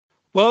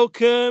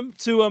Welcome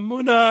to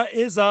Emuna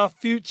is Our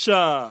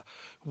Future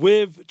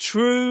with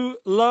True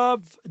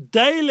Love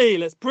Daily.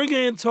 Let's bring it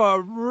into our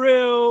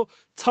real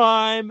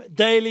time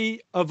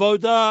daily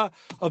avodah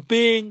of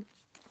being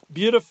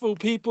beautiful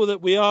people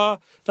that we are.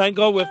 Thank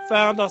God we've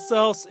found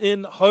ourselves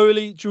in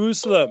holy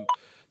Jerusalem.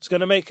 Just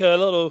going to make a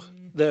little,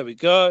 there we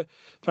go.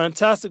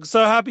 Fantastic.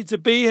 So happy to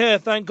be here.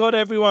 Thank God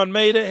everyone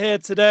made it here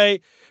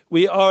today.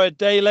 We are a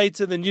day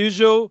later than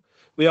usual.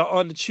 We are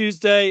on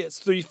Tuesday. It's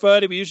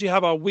 3:30. We usually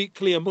have our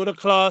weekly Emuna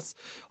class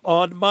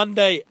on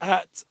Monday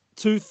at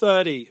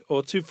 2:30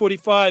 or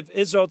 2:45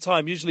 Israel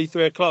time, usually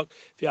 3 o'clock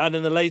if you're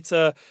adding a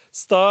later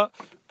start.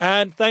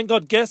 And thank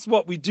God, guess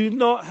what? We do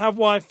not have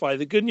Wi-Fi.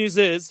 The good news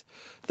is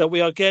that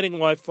we are getting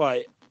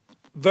Wi-Fi,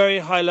 very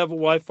high level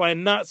Wi-Fi,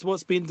 and that's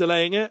what's been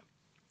delaying it.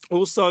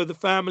 Also, the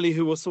family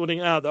who were sorting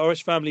it out, the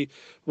Orish family,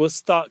 was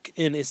stuck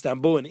in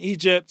Istanbul in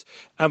Egypt.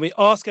 And we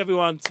ask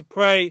everyone to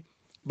pray,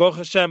 Baruch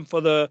Hashem, for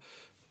the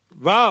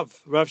Rav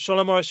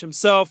Shalom Orish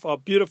himself, our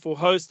beautiful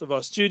host of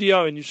our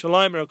studio in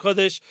Yerushalayim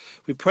Kodesh.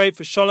 We pray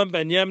for Shalom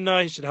ben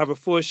Yemna. He should have a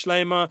refuah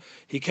shlema.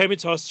 He came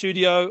into our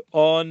studio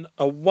on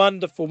a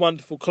wonderful,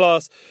 wonderful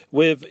class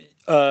with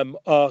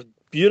our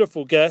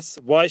beautiful guests,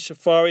 Y.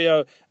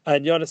 Shafario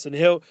and Jonathan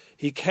Hill.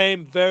 He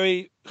came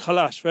very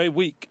chalash, very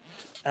weak.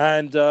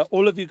 And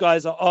all of you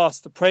guys are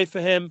asked to pray for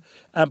him.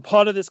 And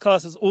part of this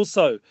class is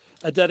also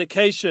a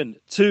dedication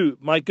to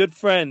my good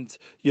friend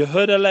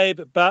Yehuda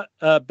Leib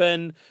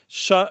ben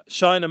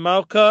Shana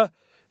Malka,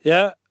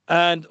 yeah,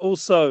 and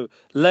also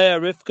Leah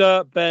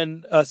Rivkah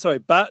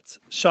bat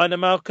Shana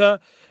Malka,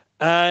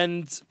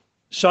 and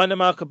Shana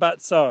Malka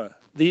bat Sara.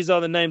 These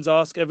are the names I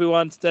ask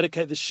everyone to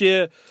dedicate the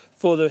shir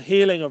for the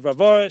healing of Rav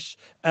Orish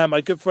and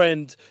my good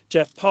friend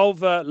Jeff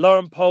Pulver,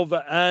 Lauren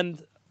Pulver,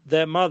 and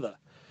their mother.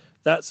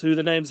 That's who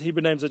the names,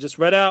 Hebrew names I just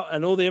read out,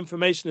 and all the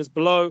information is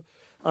below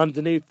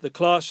underneath the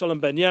class. Shalom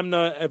ben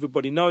Yemna,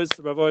 everybody knows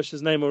Rav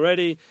Orish's name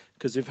already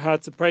because we've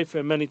had to pray for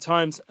him many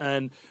times,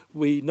 and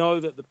we know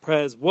that the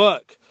prayers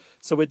work.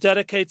 So we're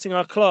dedicating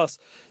our class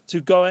to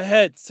go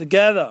ahead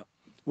together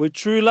with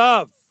true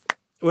love.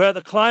 We're at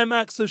the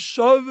climax of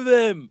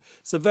Shovavim.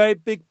 It's a very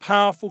big,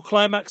 powerful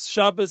climax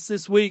Shabbos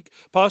this week.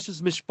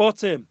 Parshas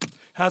Mishpatim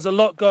has a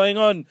lot going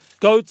on.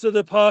 Go to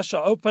the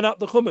Parsha, open up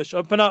the Chumash,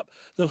 open up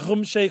the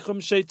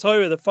Chumshei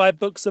Torah, the 5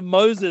 books of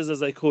Moses, as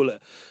they call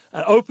it,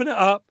 and open it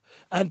up.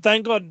 And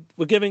thank God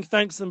we're giving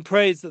thanks and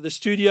praise that the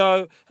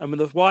studio and with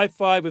the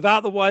Wi-Fi,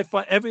 without the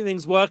Wi-Fi,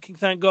 everything's working,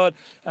 thank God.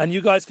 And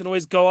you guys can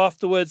always go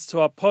afterwards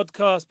to our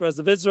podcast, Brothers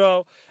of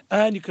Israel,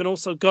 and you can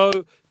also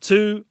go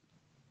to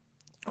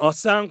our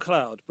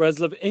SoundCloud,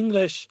 Breslov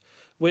English,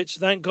 which,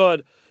 thank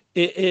God,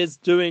 it is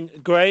doing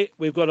great.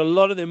 We've got a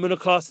lot of the Emuna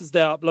classes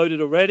there uploaded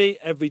already.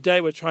 Every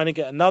day we're trying to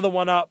get another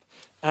one up.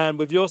 And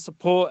with your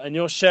support and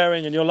your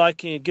sharing and your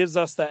liking, it gives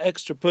us that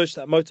extra push,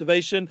 that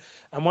motivation.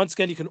 And once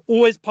again, you can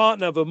always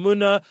partner with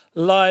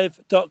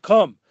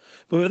EmunaLive.com.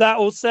 But with that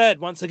all said,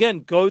 once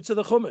again, go to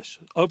the Chumash,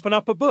 open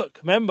up a book.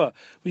 Remember,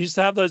 we used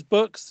to have those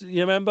books,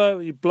 you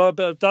remember? You blow a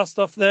bit of dust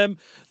off them.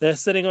 They're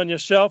sitting on your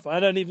shelf. I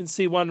don't even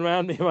see one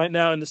around me right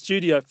now in the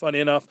studio, funny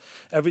enough.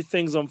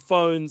 Everything's on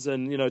phones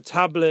and,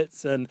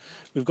 tablets. And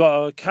we've got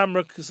our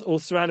camera all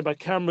surrounded by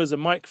cameras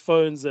and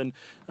microphones. And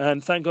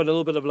thank God, a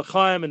little bit of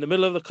l'chaim in the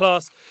middle of the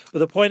class. But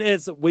the point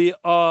is that we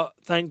are,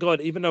 thank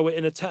God, even though we're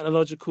in a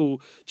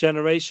technological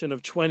generation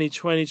of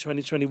 2020,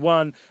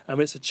 2021,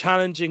 and it's a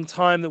challenging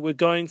time that we're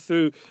going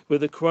through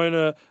with the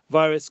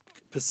coronavirus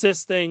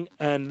persisting,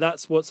 and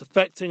that's what's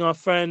affecting our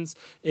friends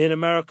in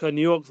America,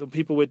 New York, the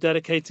people we're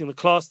dedicating the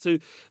class to,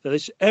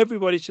 that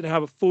everybody should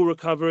have a full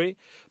recovery.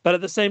 But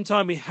at the same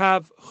time, we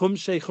have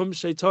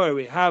Chumshei Torah,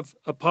 we have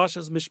a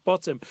Parshas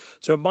Mishpatim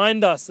to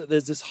remind us that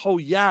there's this whole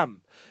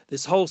yam,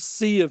 this whole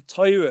sea of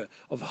Torah,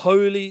 of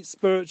holy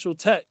spiritual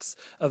texts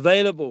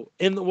available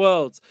in the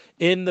world,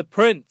 in the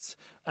print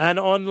and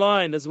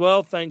online as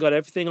well. Thank God.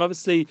 Everything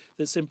obviously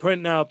that's in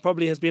print now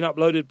probably has been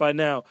uploaded by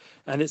now.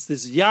 And it's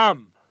this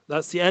yam.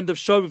 That's the end of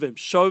Shovavim.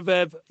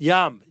 Shovev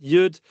Yam.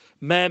 Yud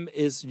Mem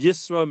is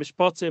Yisro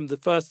Mishpatim. The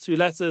first 2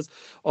 letters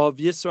of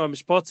Yisro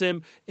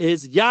Mishpatim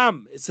is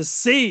Yam. It's a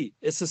sea.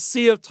 It's a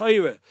sea of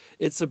Torah.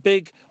 It's a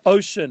big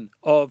ocean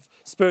of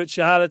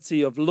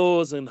spirituality, of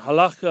laws and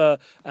halakha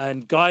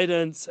and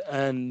guidance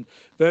and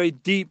very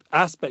deep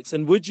aspects.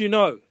 And would you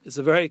know, it's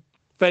a very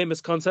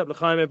famous concept,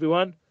 l'chaim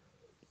everyone.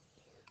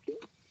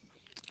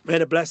 We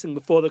had a blessing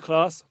before the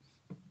class.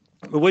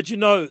 But would you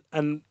know,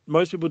 and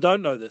most people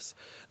don't know this,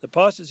 the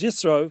Parshas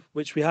Yisro,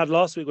 which we had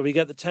last week where we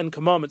get the 10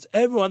 Commandments,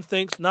 everyone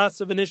thinks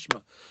Nasa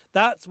v'nishma.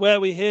 That's where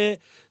we hear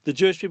the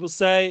Jewish people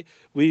say,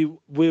 we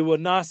will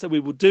Nasa, we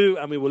will do,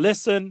 and we will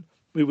listen.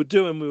 We will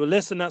do and we will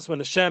listen. That's when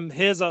Hashem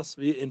hears us.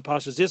 In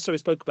Parshas Yisro, we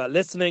spoke about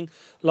listening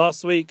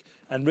last week,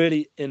 and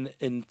really in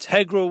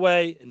integral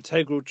way,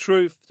 integral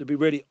truth, to be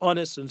really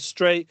honest and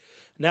straight.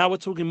 Now we're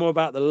talking more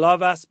about the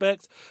love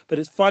aspect. But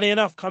it's funny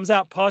enough, comes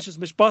out Parshas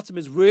Mishpatim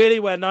is really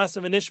where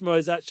Nasa v'nishma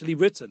is actually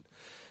written.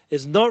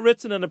 It's not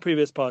written in the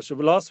previous Parsha,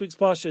 but last week's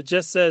Parsha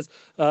just says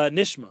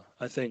Nishma,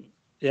 I think.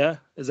 Yeah?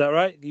 Is that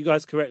right? You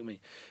guys correct me.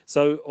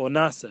 So, or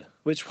Nasa.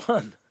 Which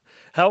one?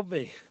 Help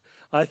me.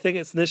 I think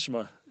it's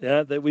Nishma,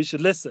 yeah, that we should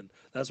listen.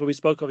 That's what we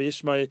spoke of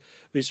Ishmael.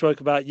 We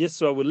spoke about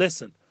Yisro will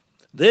listen.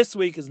 This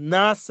week is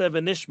Naaseh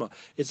v'Nishma.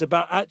 It's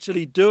about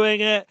actually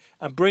doing it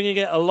and bringing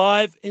it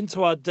alive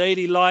into our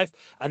daily life.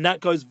 And that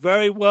goes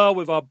very well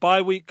with our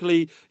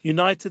bi-weekly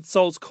United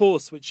Souls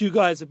course, which you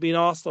guys have been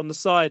asked on the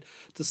side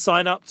to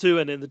sign up to.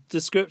 And in the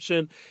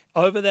description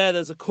over there,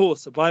 there's a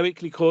course, a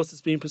bi-weekly course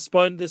that's been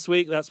postponed this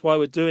week. That's why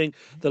we're doing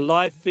the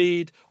live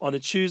feed on a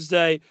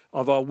Tuesday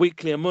of our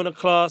weekly Emuna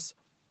class.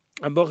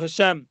 And Baruch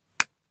Hashem,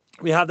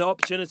 we have the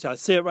opportunity. I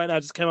see it right now. I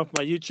just came up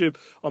on my YouTube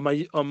on my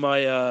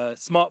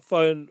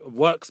smartphone,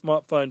 work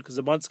smartphone,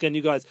 because once again,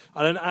 you guys,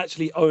 I don't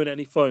actually own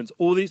any phones.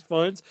 All these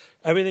phones,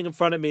 everything in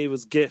front of me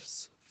was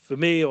gifts for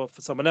me or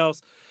for someone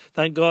else.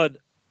 Thank God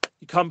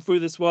you come through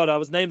this world. I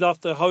was named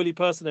after a holy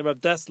person named Rav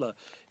Dessler.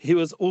 He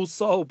was all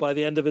soul by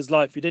the end of his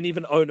life. He didn't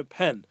even own a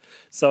pen.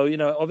 So,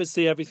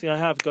 obviously everything I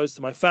have goes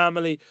to my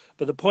family.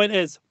 But the point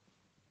is,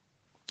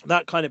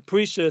 that kind of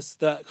precious,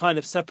 that kind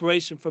of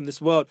separation from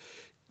this world,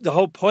 the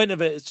whole point of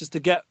it is just to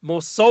get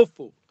more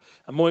soulful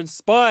and more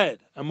inspired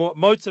and more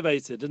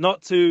motivated, and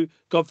not to,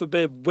 God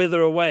forbid,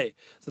 wither away.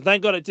 So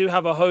thank God I do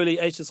have a holy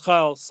Eishes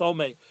Chayil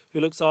soulmate who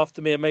looks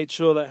after me and made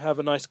sure that I have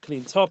a nice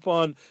clean top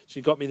on.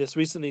 She got me this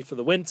recently for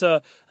the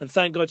winter, and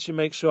thank God she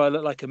makes sure I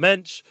look like a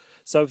mensch.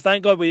 So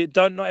thank God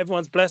not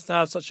everyone's blessed to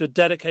have such a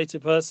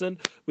dedicated person.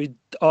 We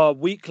are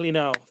weekly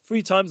now,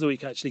 3 times a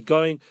week actually,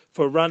 going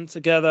for a run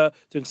together,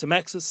 doing some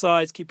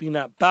exercise, keeping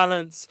that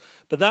balance.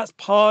 But that's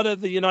part of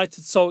the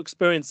United Soul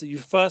experience, that you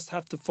first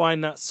have to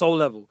find that soul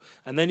level,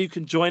 and then you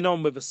can join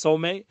on with a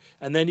soulmate,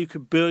 and then you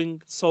can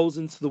bring souls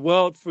into the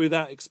world through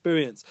that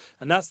experience.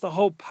 And that's the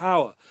whole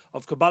power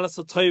of Kabbalah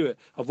Torah,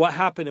 of what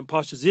happened in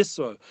Parshas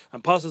Yisro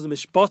and Parshas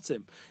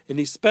Mishpatim, in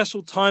these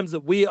special times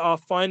that we are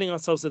finding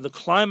ourselves in the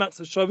climax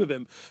of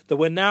Shovavim, that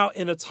we're now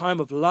in a time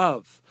of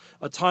love,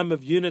 a time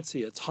of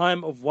unity, a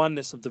time of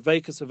oneness, of the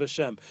Vekas of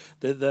Hashem.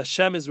 The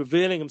Hashem is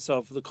revealing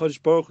himself, the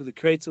Kodesh Baruch Hu, the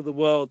creator of the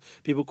world.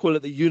 People call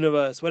it the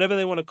universe, whatever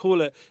they want to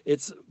call it.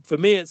 For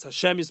me, it's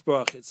Hashem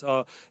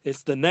Yisbarach.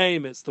 It's the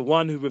name. It's the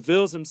one who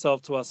reveals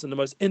himself to us in the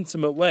most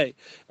intimate way,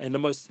 in the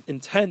most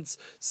intense,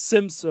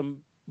 simsum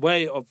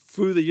way of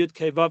through the Yud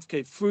Kei Vav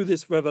Kei, through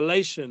this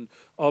revelation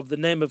of the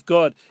name of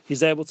God.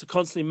 He's able to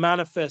constantly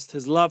manifest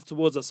his love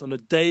towards us on a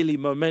daily,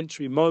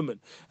 momentary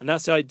moment. And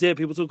that's the idea.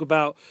 People talk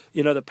about,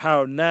 the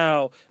power of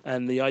now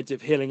and the idea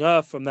of healing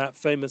earth from that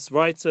famous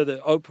writer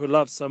that Oprah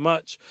loves so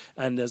much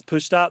and has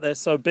pushed out there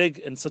so big,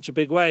 in such a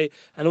big way.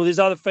 And all these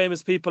other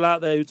famous people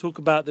out there who talk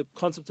about the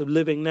concept of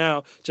living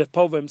now. Jeff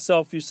Pulver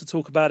himself used to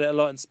talk about it a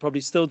lot and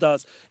probably still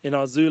does in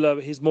our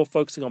Zula. He's more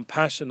focusing on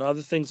passion and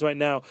other things right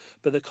now.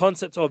 But the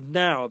concept of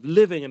now, of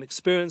living and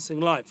experiencing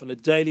life on a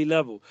daily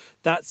level,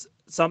 that's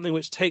something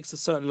which takes a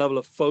certain level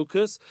of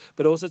focus,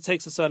 but also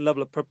takes a certain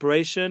level of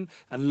preparation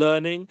and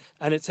learning,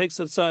 and it takes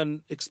a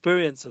certain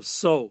experience of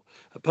soul.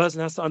 A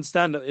person has to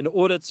understand that in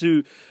order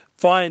to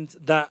find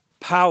that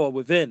power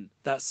within,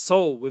 that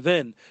soul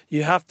within,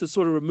 you have to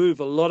sort of remove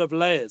a lot of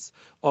layers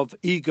of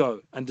ego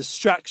and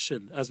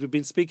distraction, as we've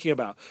been speaking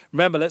about.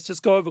 Remember, let's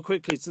just go over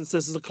quickly, since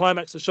this is a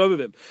climax of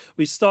Shovavim.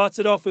 We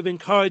started off with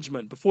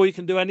encouragement. Before you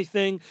can do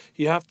anything,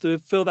 you have to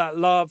feel that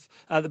love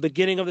at the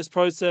beginning of this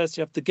process.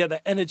 You have to get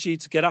the energy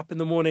to get up in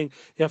the morning.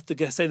 You have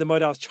to say the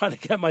mode. I was trying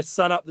to get my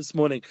son up this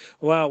morning.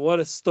 Wow, what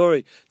a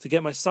story. To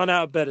get my son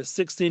out of bed, a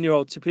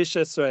 16-year-old Tipish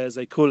Esrei, as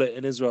they call it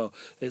in Israel.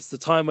 It's the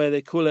time where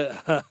they call it,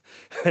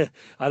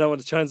 I don't want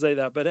to translate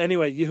that, but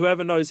anyway,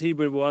 whoever knows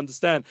Hebrew will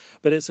understand.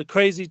 But it's a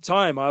crazy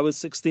time. I was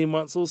 16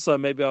 months also.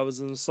 Maybe I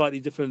was in a slightly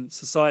different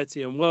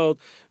society and world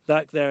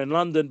back there in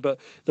London. But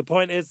the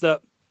point is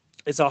that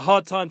it's a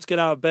hard time to get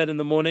out of bed in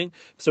the morning.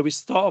 So we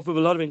start off with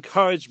a lot of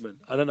encouragement.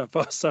 I don't know if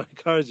I was so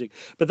encouraging,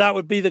 but that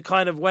would be the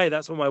kind of way.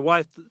 That's what my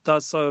wife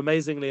does so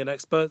amazingly and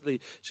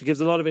expertly. She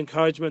gives a lot of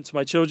encouragement to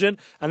my children,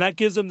 and that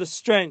gives them the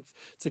strength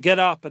to get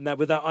up, and that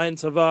with that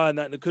Ayin Tova and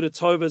that Nakuda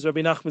Tova, as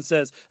Rabbi Nachman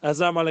says,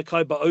 Azar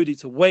Malakai Ba'odi,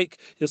 to wake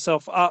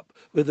yourself up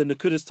with the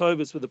Nakudas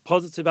Tovas, with the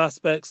positive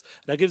aspects.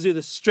 And that gives you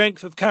the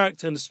strength of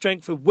character and the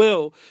strength of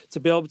will to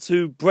be able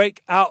to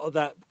break out of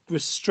that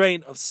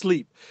restraint of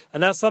sleep.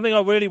 And that's something I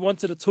really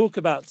wanted to talk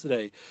about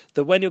today,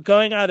 that when you're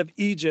going out of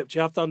Egypt,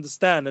 you have to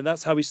understand, and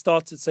that's how we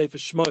started Sefer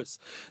Shmos,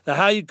 that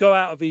how you go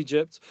out of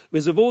Egypt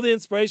is with all the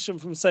inspiration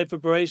from Sefer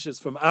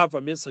Bereshis, from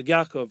Avram, Yitzchak,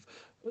 Yaakov,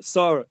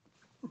 Sara,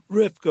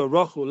 Rivkah,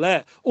 Rachel,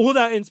 Leah, all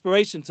that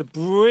inspiration to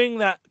bring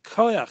that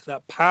koyach,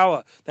 that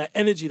power, that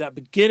energy, that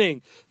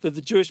beginning that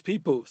the Jewish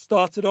people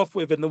started off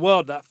with in the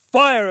world, that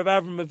fire of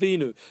Avram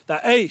Avinu,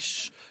 that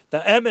Aish,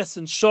 that Emes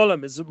and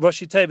Sholem is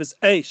Roshi Tevis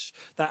Aish,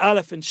 that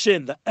Aleph and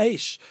Shin, the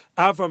Aish,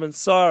 Avram and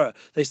Sara.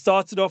 They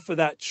started off with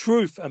that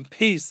truth and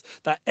peace,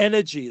 that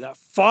energy, that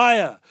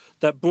fire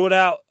that brought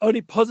out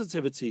only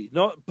positivity,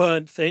 not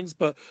burnt things,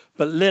 but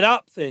lit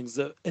up things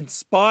that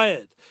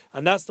inspired.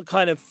 And that's the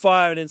kind of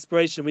fire and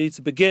inspiration we need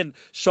to begin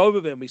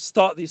Shovavim. We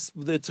start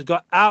to go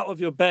out of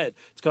your bed,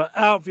 to go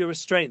out of your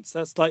restraints.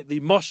 That's like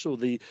the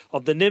moshul,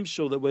 of the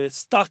nimshul, that we're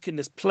stuck in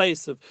this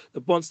place that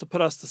wants to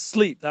put us to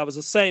sleep. That was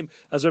the same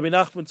as Rabbi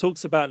Nachman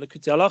talks about in the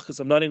Kuti Halachas.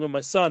 I'm nodding with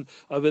my son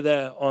over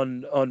there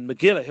on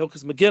Megillah,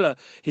 Hilchos Megillah.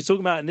 He's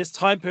talking about in this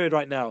time period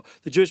right now,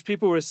 the Jewish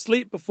people were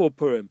asleep before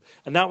Purim,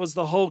 and that was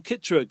the whole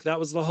kitrug. That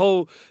was the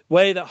whole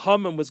way that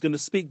Haman was going to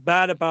speak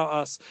bad about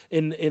us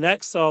in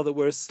exile, that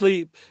we're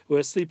asleep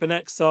in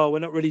exile, we're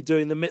not really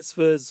doing the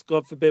mitzvahs,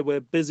 God forbid,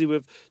 we're busy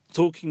with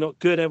talking not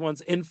good,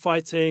 everyone's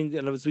infighting.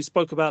 And as we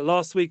spoke about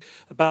last week,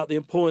 about the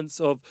importance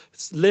of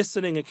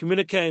listening and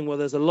communicating, well,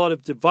 there's a lot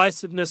of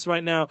divisiveness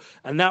right now,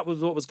 and that was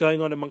what was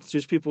going on amongst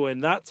Jewish people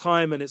in that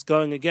time, and it's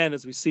going again,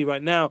 as we see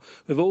right now,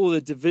 with all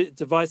the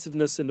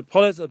divisiveness in the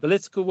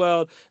political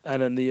world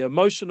and in the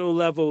emotional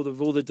level, with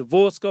all the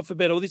divorce, God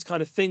forbid, all these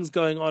kind of things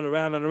going on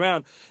around and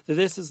around, that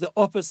this is the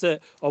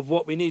opposite of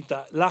what we need,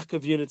 that lack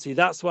of unity.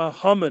 That's why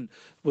Haman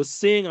was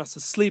seeing us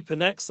asleep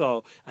in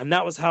exile, and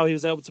that was how he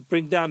was able to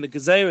bring down the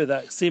Gezerah,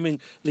 that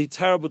seemingly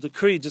terrible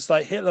decree, just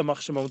like Hitler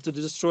wanted to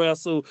destroy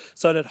us all,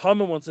 so that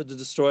Haman wanted to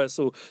destroy us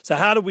all. So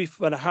how do we,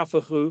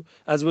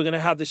 as we're going to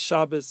have this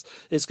Shabbos,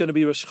 it's going to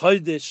be Rosh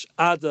Chodesh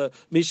Adar,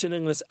 Mishan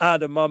English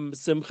Adar, Mam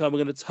Simcha,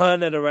 we're going to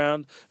turn it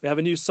around. We have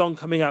a new song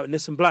coming out in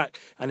Nissan Black,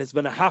 and it's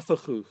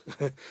Benahafachu.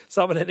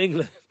 Someone in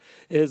England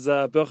is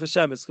Baruch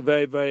Hashem. It's a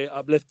very, very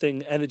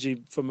uplifting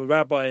energy from a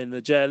rabbi in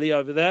the JLE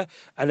over there.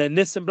 And then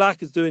Nissan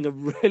Black is doing a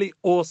really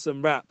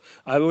awesome rap.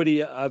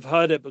 I've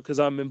heard it because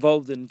I'm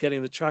involved in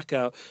getting the track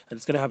out, and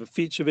it's going to have a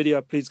feature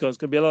video. Please go, it's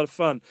going to be a lot of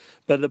fun.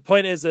 But the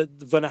point is that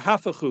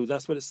V'nahafachu,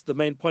 that's what it's the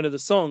main point of the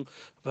song.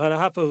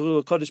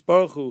 V'nahafachu, Kodesh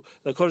Baruch Hu,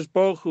 the Kodesh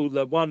Baruch Hu,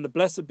 the one, the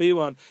blessed be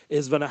one,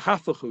 is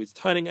V'nahafachu. It's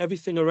turning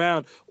everything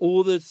around,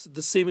 all the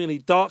seemingly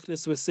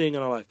darkness we're seeing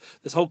in our life.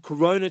 This whole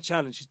Corona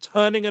challenge, he's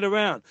turning it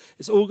around.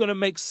 It's all going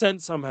to make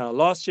sense somehow.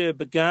 Last year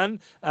began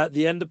at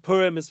the end of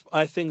Purim,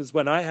 I think is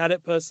when I had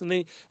it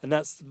personally, and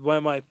that's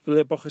when my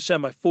Baruch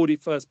Hashem, my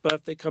 41st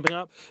birthday coming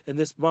up in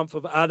this month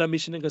of Adar,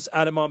 Mishnigos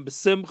Adamam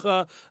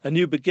B'Simcha, a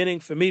new beginning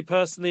for me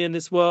personally in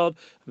this world.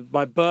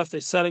 My birthday,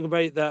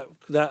 celebrate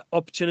that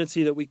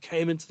opportunity that we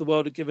came into the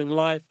world of giving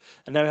life,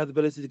 and now we have the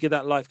ability to give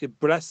that life, give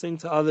blessing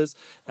to others.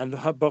 And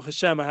Baruch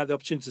Hashem, I have the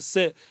opportunity to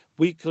sit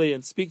weekly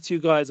and speak to you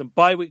guys, and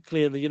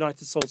bi-weekly in the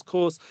United Souls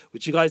course,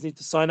 which you guys need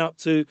to sign up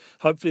to.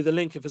 Hopefully the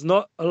link, if it's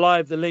not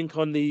alive, the link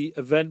on the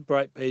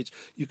Eventbrite page,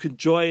 you can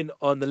join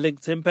on the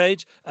LinkedIn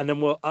page, and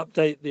then we'll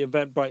update the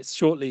Eventbrite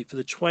shortly for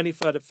the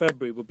 23rd of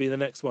February will be the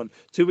next one,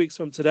 2 weeks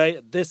from today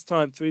at this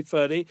time,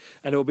 3:30,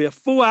 and it will be a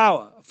full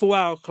hour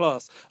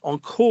class on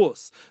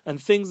course and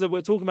things that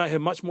we're talking about here,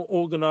 much more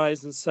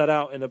organized and set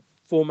out in a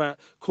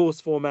course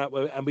format,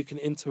 and we can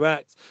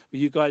interact, where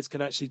you guys can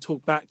actually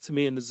talk back to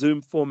me in the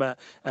Zoom format,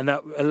 and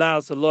that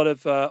allows a lot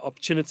of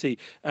opportunity.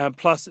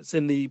 Plus,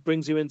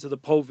 brings you into the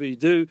Pulver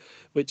Do,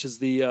 which is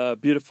the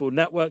beautiful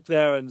network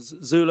there, and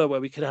Zula,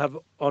 where we can have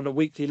on a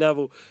weekly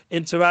level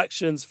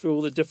interactions through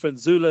all the different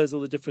Zulas,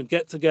 all the different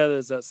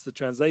get-togethers. That's the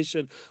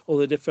translation, all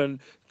the different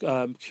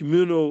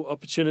communal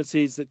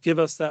opportunities that give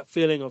us that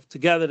feeling of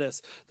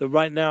togetherness that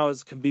right now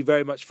can be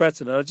very much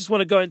threatened. And I just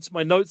want to go into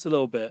my notes a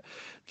little bit,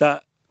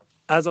 that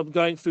as I'm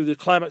going through the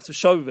climax of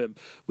Shovavim,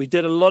 we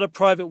did a lot of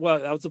private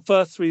work. That was the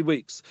first 3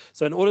 weeks.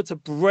 So in order to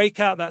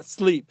break out that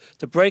sleep,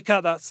 to break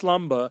out that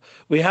slumber,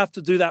 we have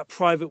to do that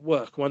private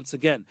work once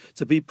again,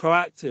 to be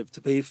proactive,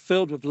 to be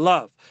filled with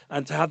love,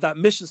 and to have that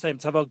mission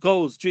statement, to have our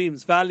goals,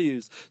 dreams,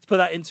 values, to put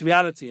that into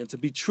reality, and to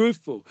be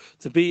truthful,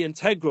 to be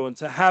integral, and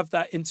to have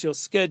that into your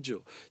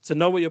schedule, to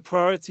know what your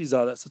priorities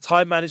are. That's the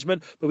time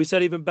management, but we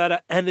said even better,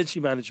 energy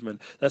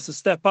management. That's a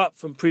step up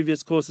from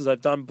previous courses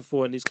I've done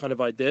before in these kind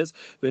of ideas.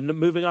 We're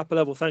moving up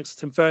a level, thanks to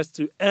Tim Ferriss,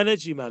 to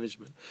energy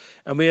management.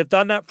 And we have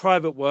done that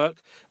private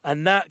work,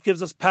 and that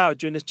gives us power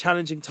during this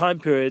challenging time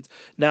period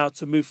now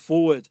to move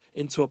forward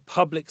into a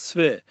public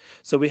sphere.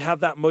 So we have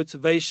that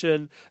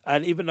motivation,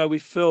 and even though we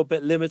feel a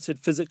bit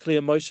limited physically,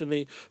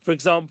 emotionally, for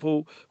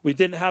example, we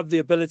didn't have the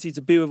ability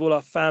to be with all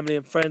our family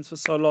and friends for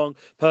so long.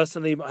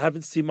 Personally, I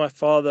haven't seen my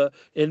father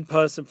in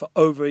person for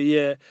over a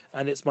year,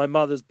 and it's my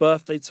mother's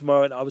birthday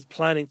tomorrow, and I was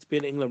planning to be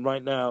in England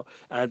right now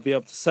and be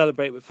able to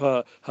celebrate with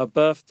her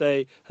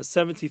birthday, her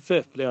 75th.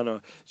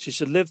 Leona. She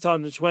should live to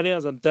 120,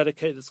 as I'm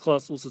dedicating this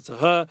class also to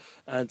her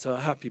and to her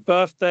happy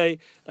birthday.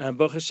 And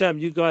Baruch Hashem,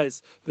 you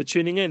guys for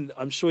tuning in.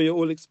 I'm sure you're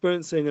all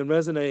experiencing and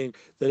resonating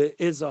that it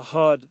is a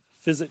hard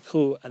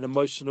physical and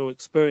emotional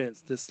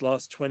experience this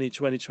last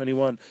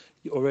 2021.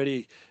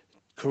 Already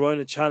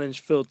Corona challenge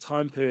filled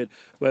time period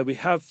where we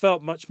have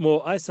felt much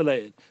more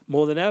isolated,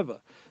 more than ever.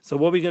 So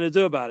what are we going to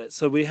do about it?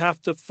 So we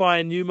have to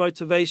find new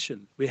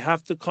motivation. We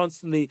have to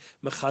constantly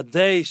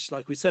mechadesh,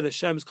 like we said,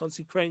 Hashem is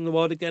constantly creating the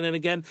world again and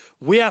again.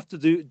 We have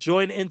to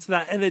join into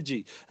that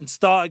energy and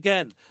start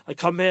again. I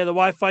come here, the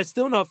Wi-Fi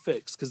still not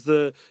fixed because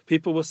the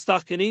people were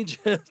stuck in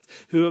Egypt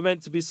who were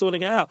meant to be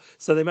sorting it out.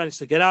 So they managed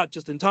to get out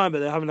just in time, but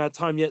they haven't had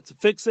time yet to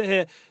fix it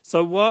here.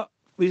 So what?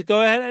 we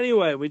go ahead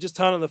anyway. We just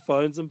turn on the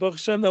phones, and Baruch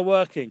Hashem, they're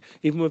working,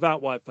 even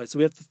without Wi-Fi. So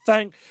we have to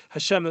thank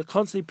Hashem for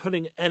constantly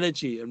putting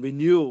energy and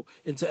renewal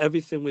into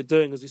everything we're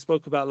doing, as we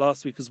spoke about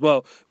last week as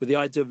well, with the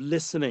idea of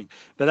listening.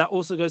 But that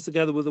also goes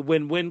together with a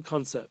win-win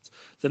concept.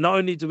 That not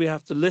only do we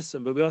have to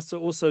listen, but we have to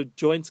also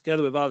join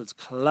together with others,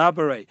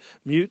 collaborate,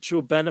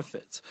 mutual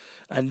benefit.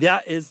 And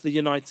that is the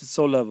united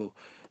soul level.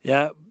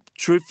 Yeah.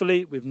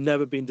 Truthfully, we've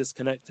never been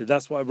disconnected.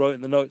 That's what I wrote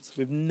in the notes.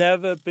 We've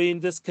never been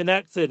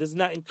disconnected. Isn't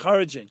that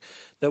encouraging?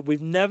 That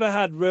we've never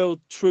had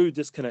real, true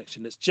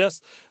disconnection. It's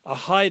just a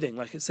hiding,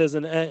 like it says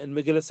in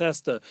Megillah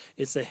Esther.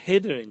 It's a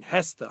hiding,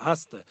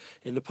 Hasta,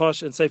 in the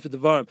Parsha and Sefer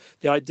Devarim.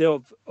 The idea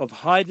of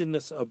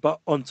hidingness,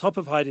 but on top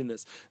of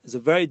hidingness, is a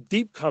very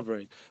deep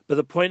covering. But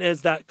the point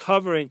is that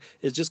covering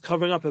is just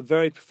covering up a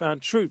very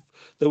profound truth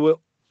that we're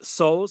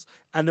souls,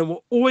 and then we're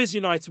always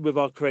united with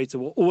our Creator.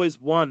 We're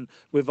always one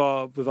with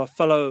our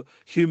fellow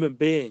human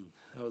being.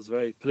 That was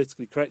very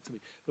politically correct to me.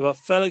 With our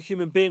fellow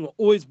human being, we're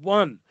always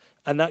one.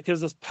 And that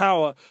gives us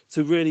power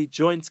to really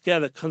join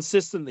together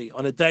consistently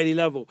on a daily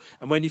level.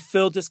 And when you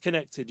feel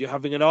disconnected, you're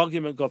having an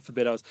argument, God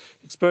forbid. I was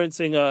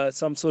experiencing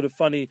some sort of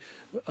funny,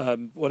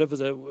 whatever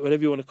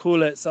you want to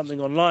call it,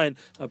 something online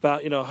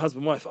about,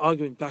 husband and wife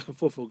arguing back and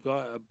forth,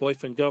 or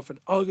boyfriend, girlfriend,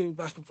 arguing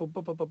back and forth.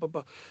 Blah, blah, blah, blah,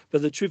 blah.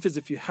 But the truth is,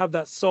 if you have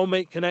that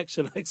soulmate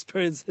connection, I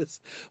experience this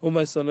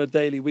almost on a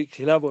daily,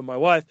 weekly level with my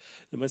wife,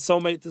 and my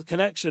soulmate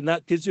connection,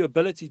 that gives you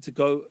ability to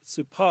go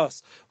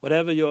surpass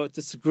whatever your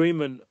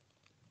disagreement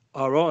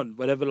are on,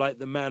 whatever like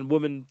the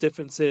man-woman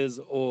differences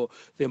or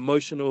the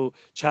emotional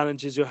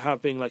challenges you're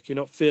having, like you're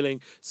not feeling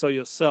so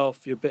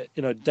yourself, you're a bit,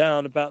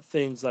 down about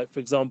things. Like,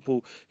 for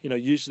example,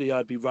 usually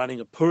I'd be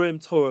running a Purim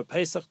tour, a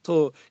Pesach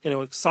tour,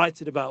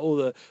 excited about all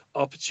the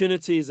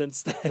opportunities.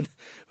 Instead,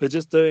 we're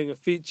just doing a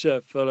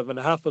feature full of an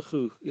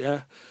hafachu,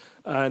 yeah?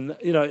 And,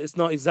 it's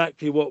not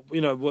exactly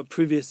what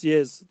previous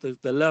years,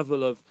 the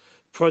level of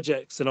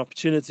projects and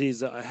opportunities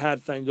that I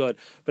had, thank God.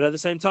 But at the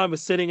same time, we're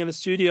sitting in the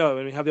studio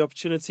and we have the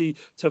opportunity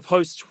to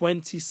host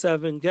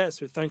 27 guests.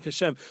 We thank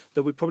Hashem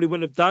that we probably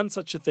wouldn't have done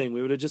such a thing.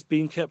 We would have just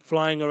been kept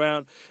flying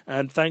around.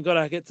 And thank God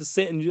I get to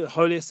sit in the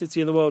holiest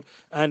city in the world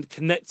and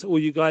connect to all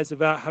you guys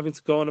without having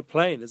to go on a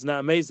plane. Isn't that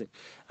amazing?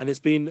 And it's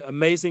been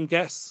amazing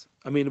guests.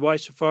 I mean, Y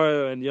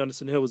Shafaro and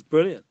Yonason Hill was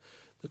brilliant.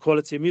 The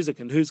quality of music.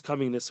 And who's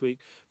coming this week?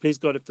 Please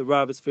God, if the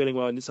Rav is feeling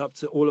well, and it's up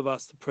to all of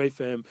us to pray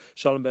for him,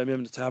 Shalom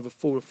B'Emuna, to have a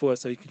full refuah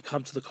so he can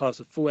come to the class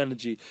with full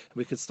energy and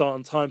we can start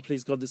on time,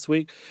 please God, this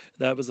week.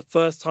 That was the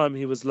first time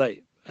he was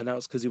late, and that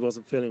was because he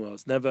wasn't feeling well.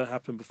 It's never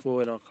happened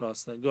before in our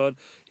class, thank God.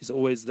 He's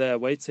always there,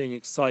 waiting,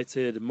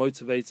 excited, and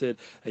motivated.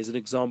 He's an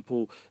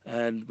example,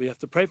 and we have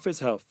to pray for his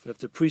health. We have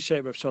to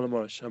appreciate Rav Shalom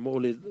Arush and all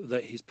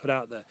that he's put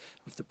out there.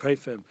 We have to pray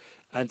for him.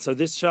 And so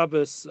this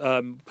Shabbos,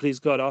 please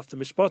God, after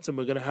Mishpatim,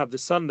 we're going to have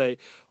this Sunday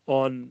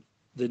on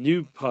the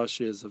new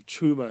parshas of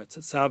Truma,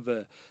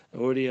 Tetzaveh,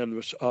 already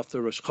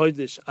after Rosh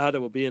Chodesh,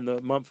 Adar will be in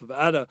the month of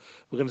Adar.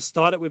 We're going to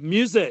start it with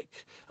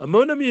music,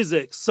 Emuna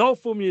music,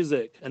 soulful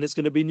music, and it's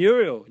going to be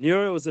Nuriel.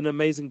 Nuriel is an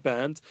amazing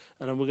band,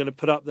 and we're going to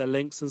put up their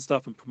links and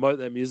stuff and promote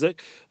their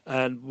music.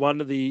 And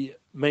one of the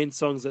main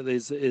songs that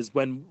is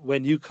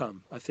When You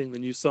Come, I think the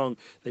new song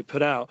they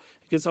put out.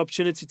 It gives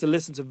opportunity to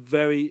listen to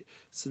very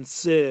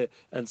sincere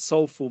and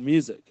soulful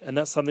music, and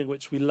that's something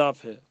which we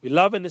love here. We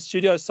love in the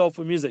studio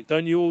soulful music.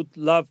 Don't you all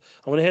love?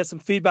 I want to hear some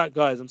feedback,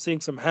 guys. I'm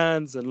seeing some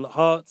hands and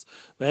hearts.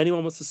 If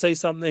anyone wants to say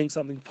something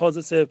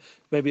positive,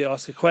 maybe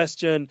ask a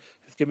question,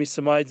 give me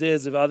some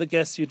ideas of other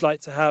guests you'd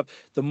like to have.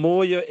 The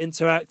more you're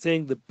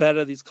interacting, the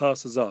better these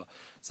classes are.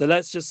 So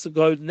let's just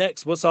go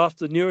next. What's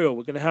after Nuriel?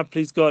 We're going to have,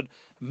 please God,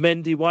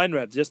 Mendy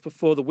Weinreb just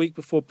before the week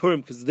before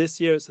Purim, because this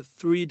year it's a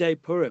 3-day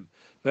Purim.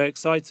 Very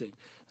exciting.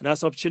 And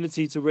that's an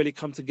opportunity to really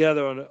come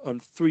together on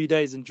 3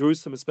 days in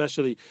Jerusalem,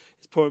 especially.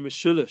 It's Purim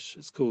Mishulish,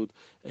 it's called.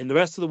 In the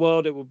rest of the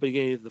world, it will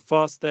be the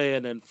fast day,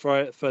 and then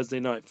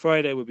Thursday night.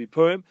 Friday will be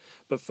Purim.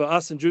 But for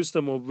us in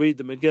Jerusalem, we'll read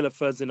the Megillah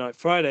Thursday night,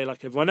 Friday,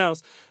 like everyone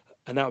else.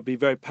 And that would be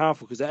very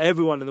powerful, because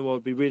everyone in the world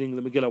will be reading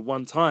the Megillah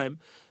one time.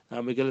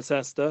 Megillah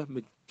Esther,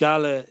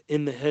 Megillah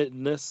in the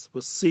hiddenness,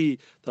 will see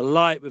the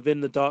light within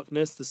the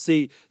darkness, to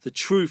see the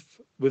truth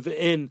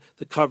within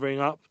the covering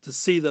up, to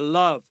see the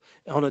love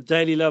on a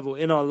daily level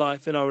in our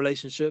life, in our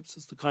relationships.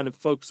 It's the kind of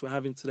focus we're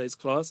having today's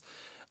class.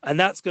 And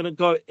that's going to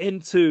go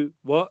into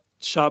what?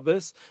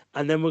 Shabbos.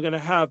 And then we're going to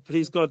have,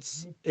 please God,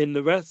 in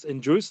the rest,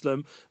 in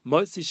Jerusalem,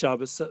 Motzi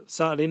Shabbos,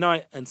 Saturday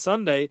night and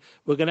Sunday,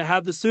 we're going to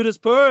have the Sudas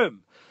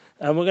Purim.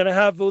 And we're going to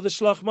have all the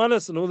Shlach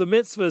Manas and all the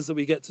mitzvahs that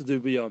we get to do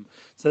beyond.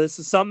 So this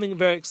is something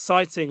very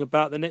exciting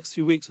about the next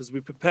few weeks as we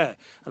prepare.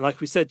 And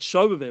like we said,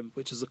 Shovavim,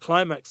 which is a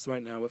climax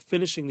right now, we're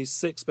finishing these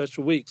 6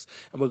 special weeks,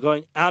 and we're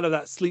going out of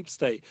that sleep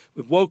state.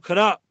 We've woken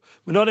up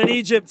We're not in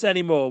Egypt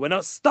anymore. We're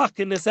not stuck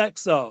in this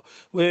exile.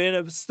 We're in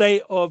a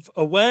state of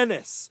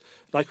awareness.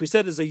 Like we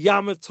said, there's a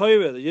yam of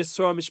Torah. The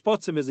Yisro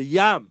Mishpatim is a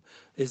yam.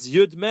 Is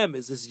Yud Mem,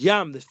 is this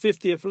Yam, the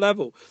 50th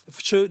level,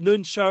 the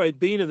Nun Shari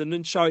Bina, the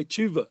Nun Shari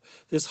Tshuva.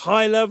 This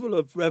high level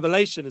of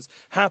revelation is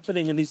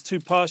happening in these two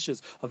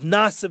parshas of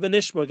Nasiv and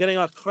Ishma. We're getting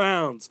our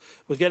crowns,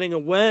 we're getting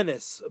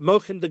awareness,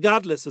 Mochin de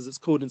Gadlis, as it's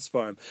called in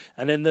Sfarim.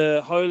 And in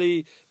the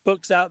holy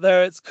books out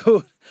there, it's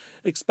called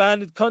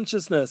expanded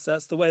consciousness.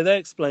 That's the way they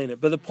explain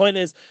it. But the point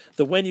is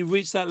that when you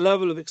reach that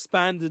level of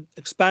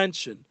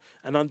expansion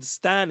and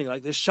understanding,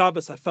 like this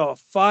Shabbos, I felt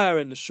a fire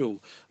in the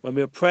shul when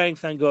we were praying,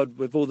 thank God,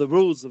 with all the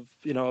rules of,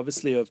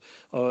 obviously of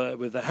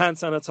with the hand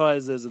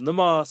sanitizers and the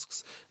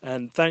masks.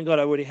 And thank God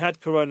I already had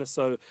corona,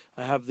 so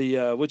I have the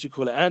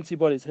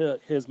antibodies.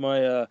 Here's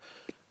my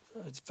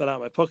it fell out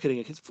of my pocket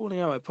again. It's falling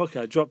out of my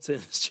pocket. I dropped it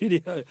in the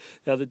studio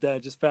the other day. I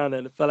just found it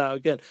and it fell out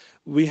again.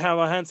 We have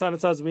our hand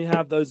sanitizer. We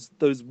have those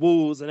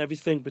walls and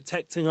everything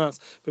protecting us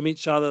from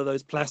each other.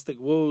 Those plastic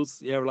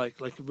walls. Yeah, like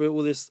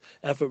all this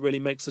effort really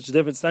makes such a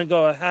difference. Thank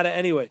God I had it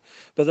anyway.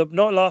 But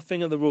not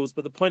laughing at the rules.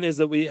 But the point is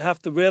that we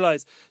have to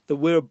realize that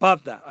we're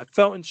above that. I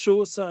felt in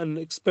shul a certain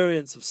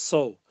experience of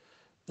soul.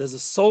 There's a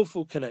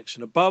soulful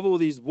connection above all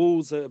these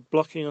walls that are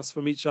blocking us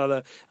from each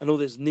other and all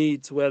this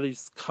need to wear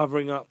these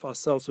covering up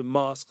ourselves with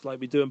masks like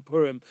we do in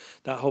Purim,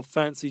 that whole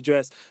fancy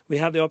dress. We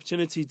have the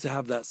opportunity to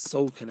have that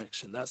soul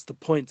connection. That's the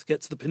point, to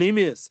get to the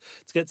panemius,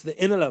 to get to the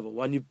inner level.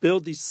 When you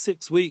build these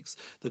 6 weeks,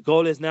 the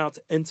goal is now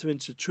to enter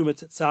into Truma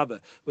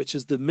Tetzaveh, which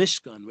is the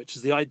Mishkan, which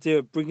is the idea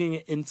of bringing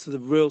it into the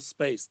real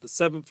space, the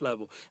 7th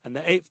level and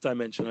the 8th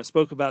dimension. I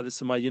spoke about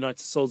this in my United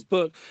Souls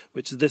book,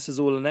 which this is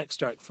all an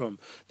extract from.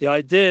 The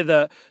idea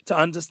that to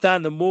understand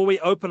the more we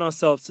open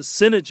ourselves to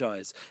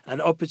synergize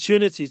and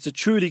opportunities to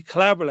truly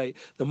collaborate,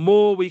 the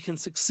more we can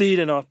succeed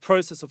in our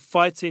process of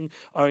fighting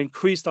our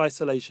increased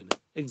isolation.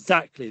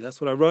 Exactly.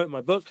 That's what I wrote in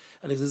my book,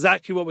 and it's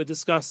exactly what we're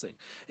discussing.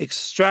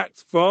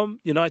 Extract from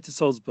United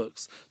Souls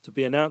books to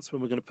be announced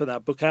when we're going to put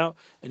that book out.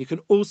 And you can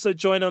also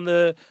join on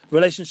the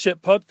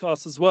relationship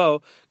podcast as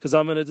well, because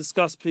I'm going to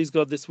discuss, please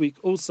God, this week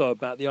also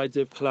about the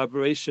idea of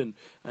collaboration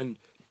and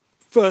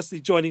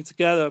firstly joining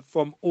together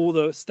from all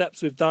the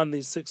steps we've done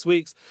these 6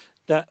 weeks,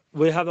 that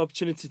we have the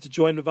opportunity to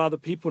join with other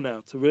people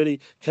now, to really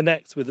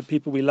connect with the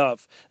people we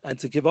love and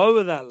to give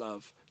over that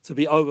love, to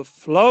be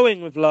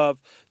overflowing with love,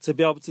 to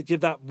be able to give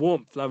that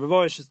warmth. Like Rav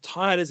Orish, as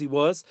tired as he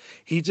was,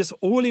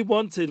 all he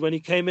wanted when he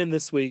came in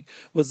this week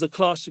was the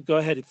class should go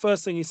ahead. The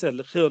first thing he said,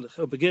 L'chil,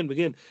 begin.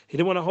 He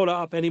didn't want to hold it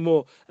up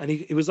anymore. And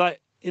he was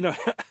like,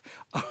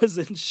 I was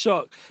in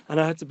shock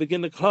and I had to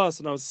begin the class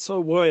and I was so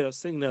worried. I was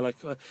sitting there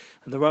and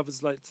the Rav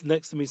was like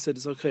next to me, said,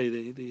 it's okay.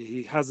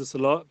 He has this a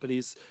lot, but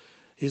he's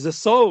a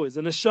soul, he's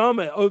an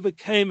neshama. It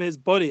overcame his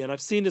body. And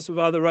I've seen this with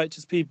other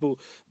righteous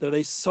people, that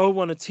they so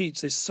want to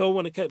teach, they so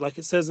want to, like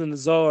it says in the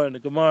Zohar and the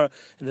Gemara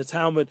in the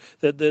Talmud,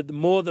 that the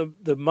more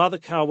the mother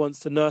cow wants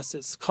to nurse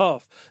its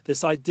calf,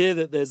 this idea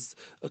that there's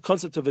a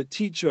concept of a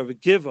teacher, of a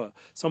giver,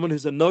 someone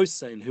who's a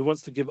nosein, who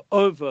wants to give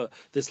over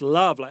this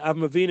love. Like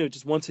Avram Avinu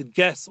just wanted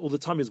guests all the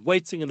time. He was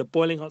waiting in the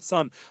boiling hot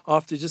sun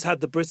after he just had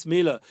the bris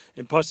milah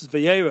in Parshas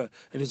Vayera,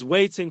 and he's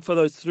waiting for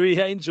those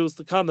 3 angels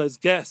to come, those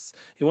guests.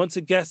 He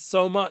wanted guests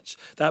so much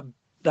that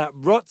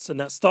Rotzen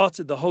that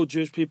started the whole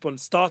Jewish people and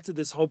started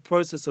this whole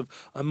process of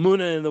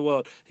Emuna in the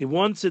world. He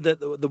wanted that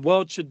the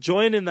world should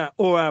join in that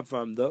Or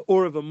Avram, the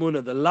Or of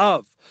Emuna, the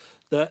love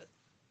that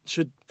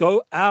should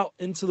go out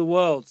into the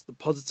world, the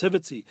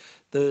positivity,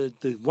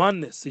 the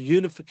oneness, the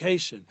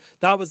unification.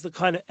 That was the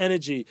kind of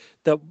energy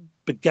that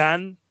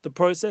began the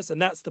process,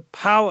 and that's the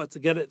power to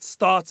get it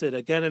started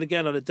again and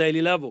again on a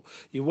daily level.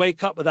 You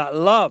wake up with that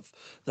love,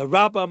 the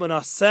Rabba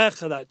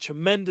Manasecha, that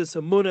tremendous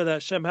Emuna that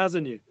Hashem has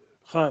in you.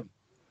 Chaim.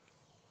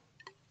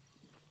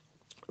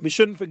 We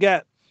shouldn't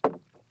forget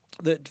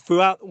that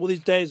throughout all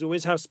these days, we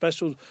always have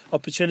special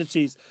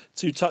opportunities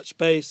to touch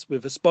base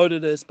with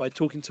Aspodidus by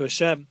talking to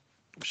Hashem.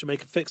 We should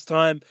make a fixed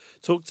time,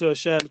 talk to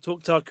Hashem,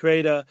 talk to our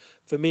Creator.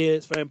 For me,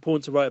 it's very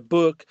important to write a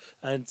book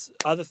and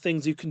other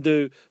things you can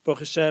do. Baruch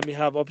Hashem, you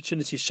have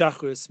opportunities,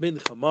 Shacharis,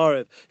 Mincha,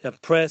 Maariv, you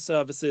have prayer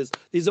services.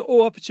 These are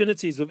all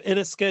opportunities within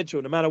a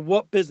schedule, no matter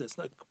what business.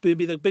 Like, be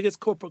the biggest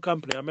corporate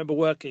company. I remember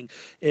working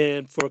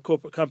for a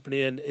corporate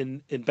company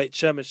in Beit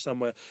Shemesh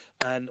somewhere,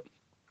 and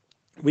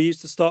we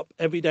used to stop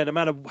every day, no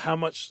matter how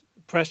much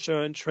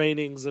pressure and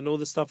trainings and all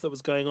the stuff that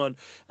was going on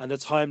and the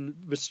time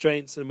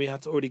restraints, and we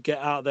had to already get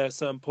out there at a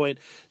certain point.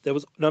 There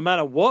was, no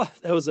matter what,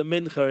 there was a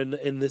mincha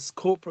in this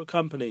corporate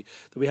company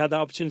that we had the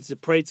opportunity to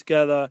pray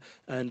together,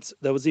 and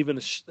there was even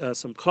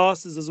some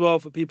classes as well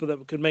for people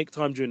that could make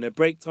time during their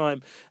break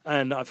time.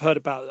 And I've heard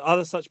about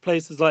other such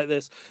places like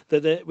this,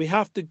 that we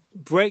have to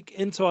break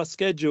into our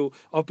schedule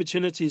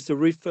opportunities to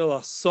refill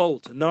our soul,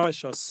 to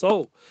nourish our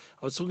soul.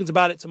 I was talking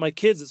about it to my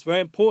kids. It's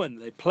very important.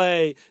 They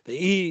play, they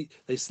eat,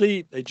 they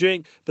sleep, they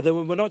drink. But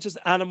then we're not just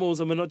animals,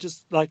 and we're not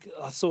just like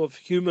a sort of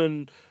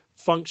human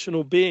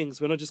functional beings.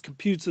 We're not just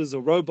computers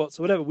or robots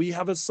or whatever. We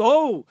have a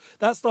soul.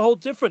 That's the whole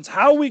difference.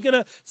 How are we going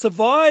to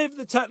survive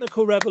the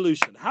technical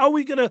revolution? How are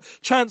we going to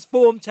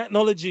transform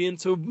technology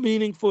into a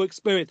meaningful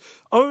experience?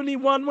 Only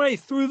one way,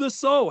 through the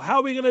soul. How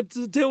are we going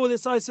to deal with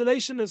this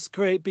isolation that's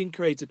being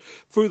created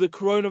through the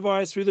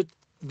coronavirus, through the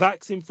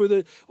vaccine,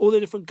 through all the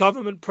different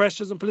government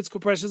pressures and political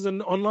pressures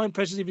and online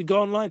pressures? If you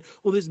go online,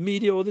 all this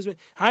media, all this,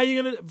 how are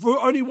you going to, for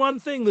only one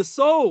thing, the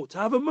soul, to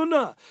have a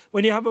munah.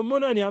 When you have a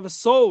munah and you have a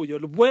soul, you're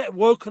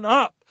woken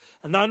up.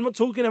 And now I'm not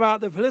talking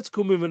about the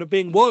political movement of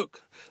being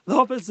woke. The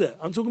opposite.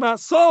 I'm talking about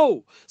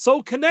soul.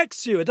 Soul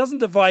connects you. It doesn't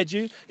divide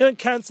you. You don't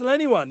cancel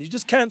anyone. You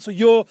just cancel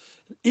your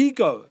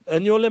ego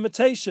and your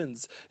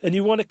limitations. And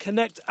you want to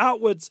connect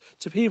outwards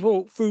to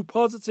people through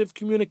positive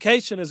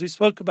communication, as we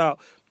spoke about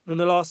in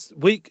the last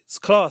week's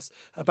class,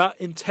 about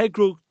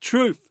integral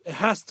truth. It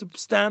has to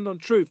stand on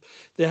truth.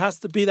 There has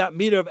to be that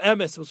meter of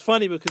emes. It was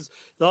funny because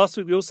last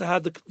week we also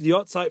had the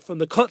outside from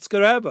the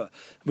Kotzker Rebbe.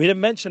 We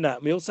didn't mention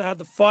that. We also had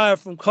the fire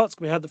from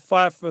Kotzker. We had the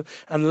fire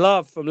and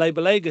love from Leah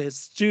Rivkah, his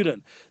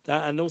student,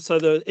 and also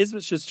the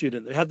Izmitcher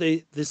student. We had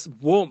this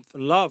warmth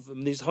and love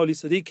from these holy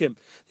tzaddikim,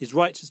 these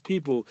righteous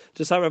people.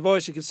 Just like Rav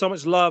Oishik gives so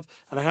much love,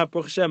 and I have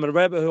Baruch Hashem, and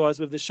a Rebbe who I was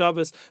with this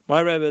Shabbos,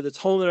 my Rebbe, the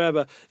Tolner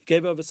Rebbe,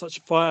 gave over such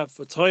a fire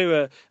for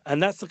Torah.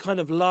 And that's the kind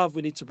of love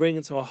we need to bring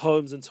into our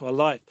homes, into our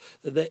life.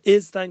 That there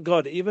is, thank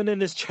God, even in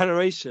this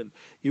generation,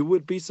 you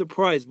would be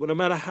surprised, but no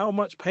matter how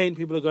much pain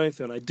people are going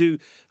through, and I do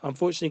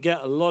unfortunately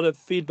get a lot of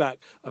feedback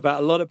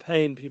about a lot of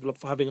pain, people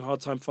are having a hard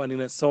time finding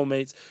their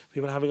soulmates,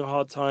 people are having a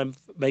hard time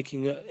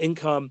making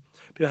income,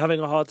 people are having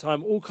a hard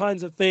time, all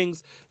kinds of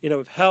things,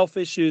 with health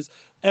issues.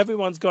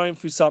 Everyone's going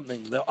through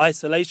something. The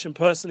isolation,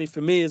 personally,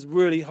 for me, is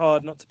really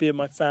hard not to be with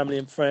my family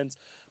and friends,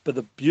 but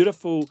the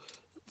beautiful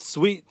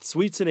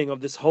sweetening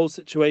of this whole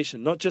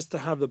situation, not just to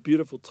have the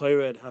beautiful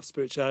Torah and have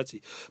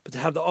spirituality, but to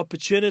have the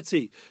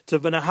opportunity to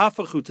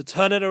v'nahafachu, to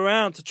turn it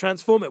around, to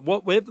transform it.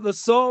 What with the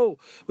soul,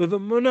 with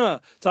Emuna,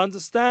 to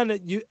understand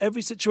that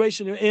every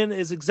situation you're in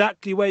is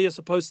exactly where you're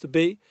supposed to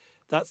be.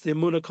 That's the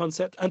Emuna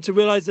concept. And to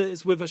realize that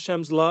it's with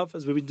Hashem's love,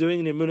 as we've been doing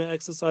in the Emuna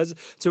exercises,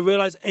 to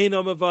realize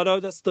Eino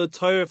Mavado, that's the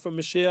Torah from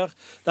Mashiach,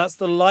 that's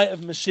the light of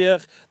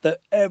Mashiach,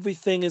 that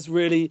everything is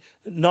really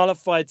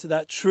nullified to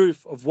that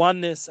truth of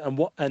oneness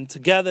and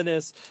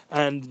togetherness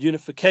and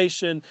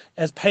unification,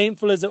 as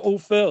painful as it all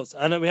feels.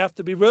 And we have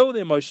to be real at the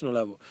emotional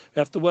level.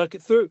 We have to work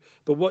it through.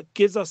 But what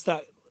gives us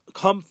that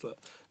comfort,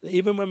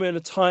 even when we're in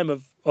a time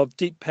of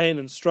deep pain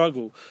and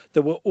struggle,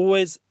 that we're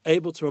always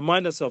able to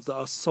remind ourselves that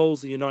our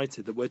souls are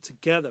united, that we're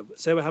together.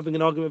 Say we're having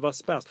an argument with our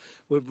spouse,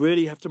 we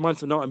really have to remind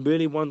ourselves, no, I'm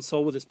really one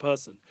soul with this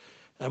person.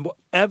 And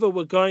whatever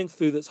we're going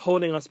through that's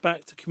holding us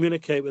back to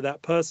communicate with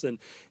that person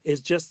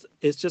is just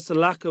a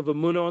lack of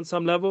emunah on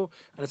some level,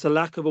 and it's a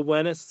lack of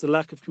awareness, it's a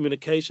lack of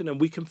communication, and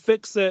we can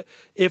fix it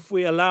if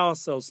we allow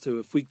ourselves to,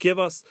 if we give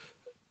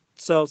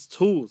ourselves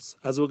tools,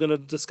 as we're going to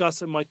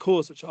discuss in my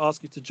course, which I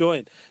ask you to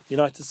join, the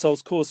United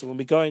Souls course, and we'll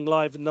be going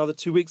live in another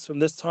 2 weeks from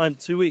this time,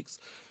 2 weeks.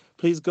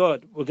 Please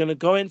God, we're going to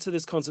go into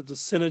this concept of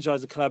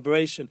synergize,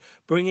 collaboration,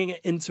 bringing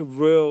it into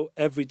real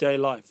everyday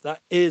life.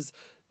 That is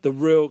the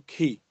real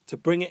key, to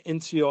bring it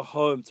into your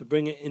home, to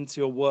bring it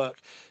into your work,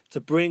 to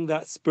bring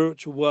that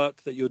spiritual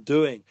work that you're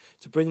doing,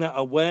 to bring that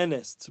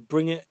awareness, to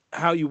bring it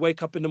how you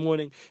wake up in the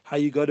morning, how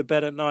you go to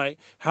bed at night,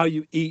 how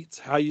you eat,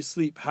 how you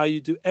sleep, how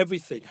you do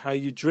everything, how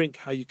you drink,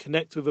 how you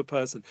connect with a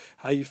person,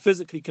 how you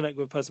physically connect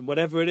with a person,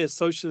 whatever it is,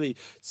 socially,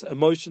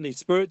 emotionally,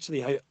 spiritually,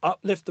 how you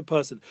uplift the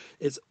person.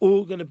 It's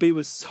all going to be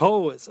with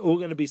soul. It's all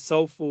going to be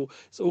soulful.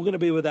 It's all going to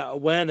be with that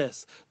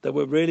awareness that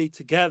we're really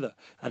together.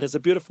 And it's a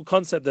beautiful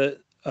concept that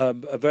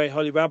a very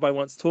holy rabbi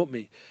once taught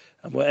me,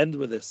 and we'll end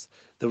with this,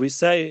 that we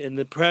say in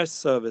the prayer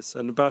service,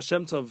 and Baal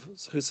Shem Tov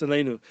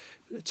Husanenu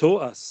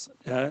taught us,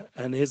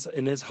 and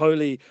in his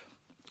holy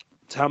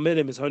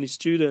Talmidim, his holy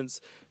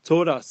students,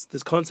 taught us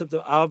this concept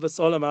of Avas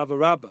Olam Ava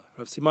Rabbah.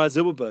 Rav Simai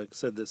Zilberberg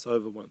said this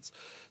over once,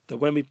 that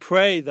when we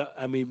pray that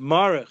and we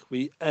marach,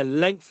 we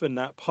lengthen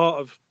that part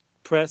of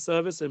prayer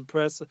service and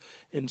prayers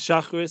in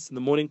Shacharis, in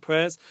the morning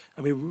prayers,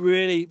 and we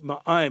really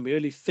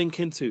think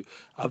into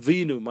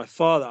Avinu, my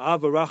Father,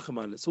 Ava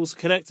Rachaman. It's also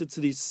connected to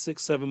these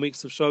 6-7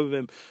 weeks of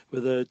Shovavim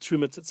with the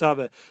Truma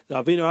Tetzaveh. The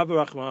Avinu, Ava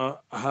Rachaman,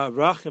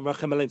 Rachem,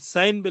 Rachem Aleim,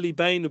 Sein Beli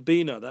Beinu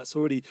Bina. That's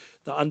already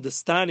the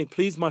understanding.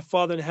 Please, my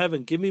Father in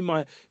heaven, give me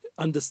my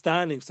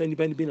understanding,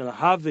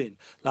 having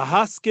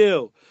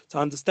lahaskil, to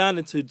understand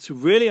and to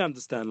really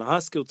understand,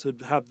 lahaskil, to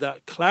have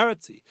that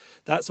clarity.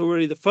 That's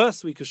already the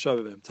first week of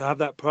Shovavim, to have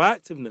that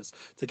proactiveness,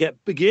 to get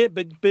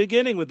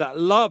beginning with that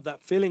love,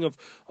 that feeling of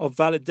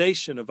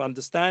validation, of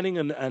understanding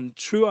and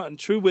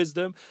true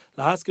wisdom,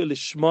 lahaskil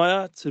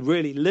lishmaya, to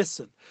really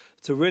listen,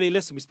 to really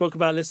listen. We spoke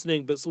about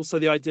listening, but it's also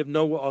the idea of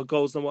know what our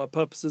goals, know what our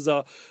purposes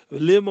are.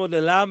 Limud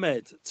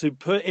elamed, to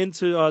put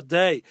into our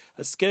day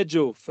a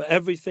schedule for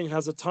everything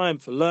has a time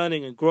for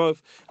learning and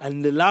growth,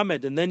 and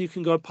nilamed, and then you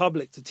can go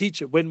public to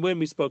teach it. Win-win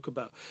we spoke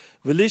about.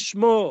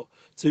 Velishmor,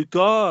 to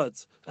guard,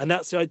 and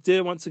that's the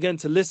idea once again,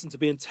 to listen, to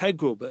be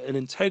integral, but an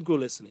integral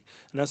listening,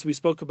 and that's what we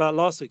spoke about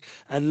last week.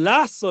 And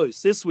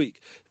lassos this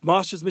week,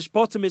 Marsha's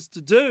mishpatim is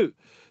to do.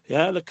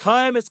 Yeah, the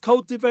kaim is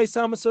called divrei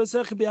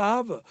samasosech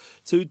b'ahava,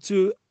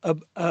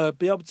 to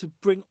be able to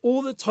bring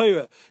all the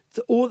Torah.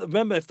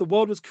 Remember, if the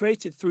world was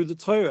created through the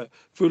Torah,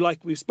 through,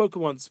 like we've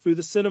spoken once, through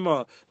the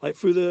cinema, like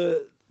through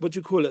the, what do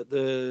you call it,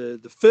 the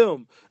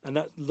film, and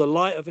that the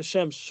light of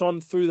Hashem shone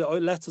through the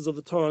letters of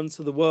the Torah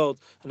into the world,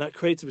 and that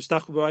created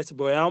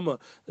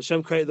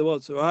Hashem created the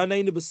world. So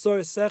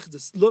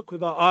just look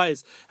with our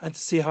eyes and to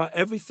see how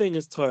everything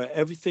is Torah,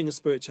 everything is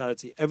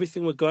spirituality,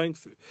 everything we're going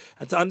through,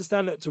 and to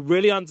understand that, to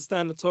really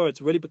understand the Torah,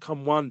 to really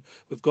become one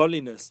with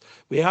godliness,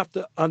 we have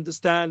to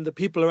understand the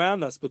people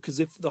around us, because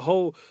if the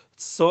whole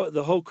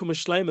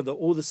Kumash Shlema,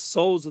 all the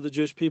souls of the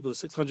Jewish people, the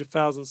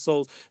 600,000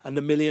 souls, and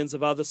the millions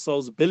of other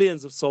souls,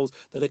 billions of souls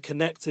that are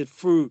connected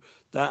through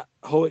that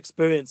whole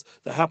experience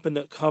that happened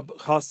at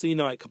Har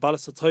Sinai, Kabbalah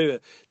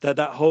Satorah, that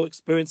whole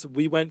experience that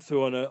we went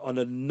through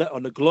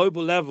on a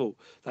global level,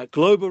 that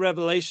global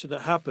revelation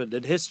that happened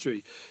in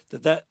history,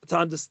 that to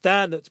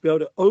understand that, to be able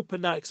to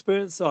open that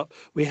experience up,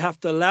 we have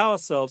to allow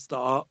ourselves, that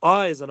our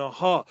eyes and our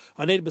heart,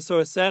 we have to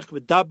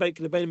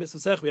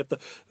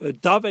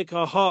davek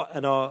our heart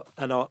and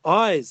our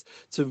eyes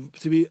to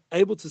be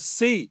able to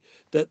see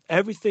that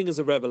everything is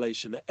a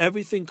revelation, that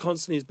everything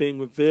constantly is being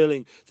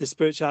revealing this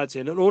spirituality.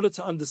 And in order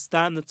to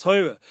understand the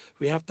Torah,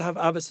 we have to have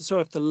Ahavas Yisrael, we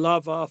have to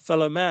love our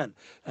fellow man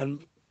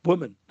and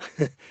woman,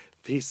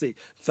 PC,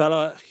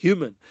 fellow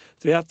human.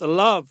 So we have to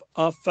love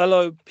our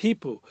fellow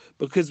people,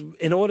 because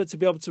in order to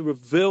be able to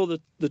reveal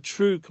the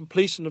true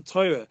completion of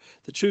Torah,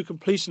 the true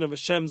completion of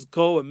Hashem's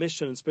goal and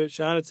mission and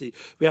spirituality,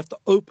 we have to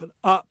open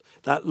up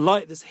that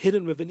light that's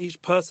hidden within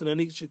each person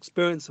and each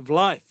experience of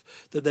life,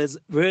 that there's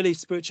really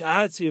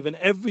spirituality within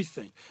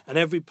everything and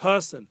every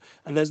person,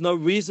 and there's no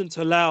reason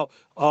to allow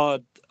our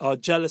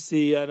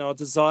jealousy and our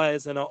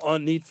desires and our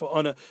need for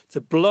honor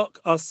to block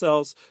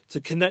ourselves to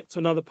connect to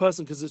another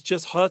person, because it's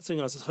just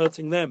hurting us, it's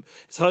hurting them,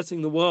 it's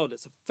hurting the world,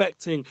 it's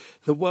affecting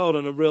the world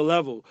on a real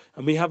level.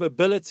 And we have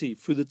ability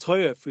through the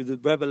Torah, through the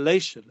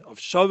revelation of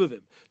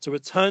Shovavim, to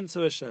return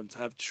to Hashem, to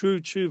have true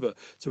tshuva,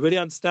 to really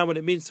understand what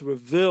it means to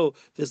reveal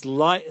this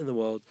light in the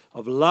world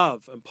of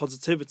love and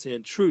positivity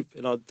and truth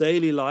in our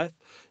daily life.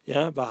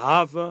 Yeah,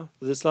 Bahava,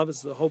 this love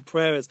is, the whole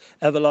prayer is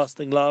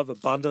everlasting love,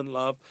 abundant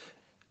love.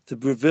 To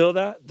reveal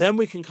that, then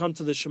we can come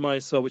to the Shema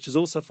Yisrael, which is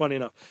also, funny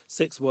enough,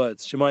 6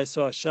 words. Shema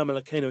Yisrael, Hashem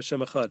Elokeinu, Hashem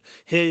Echad.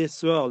 Hear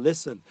Yisrael,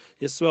 listen.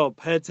 Yisrael,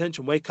 pay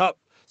attention, wake up.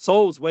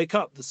 Souls, wake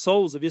up. The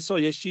souls of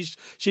Yisrael.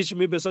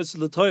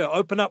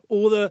 Open up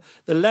all the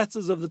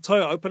letters of the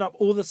Torah. Open up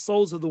all the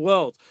souls of the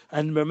world.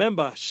 And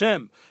remember,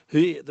 Hashem,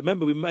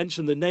 remember we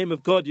mentioned the name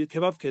of God,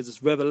 Yud-Keh-Vav-Keh, is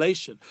this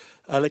revelation.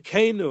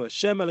 Elokeinu,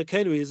 Hashem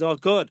Elokeinu, He is our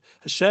God.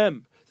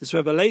 Hashem, this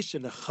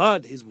revelation,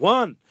 Echad, He's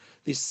one.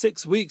 These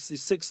 6 weeks,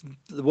 these 6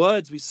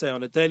 words we say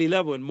on a daily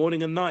level, in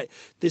morning and night.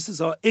 This is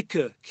our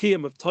Ikka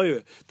Kiyam of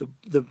Torah, the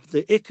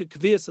Ikka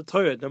Kvias of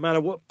Torah. No matter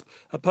what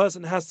a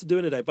person has to do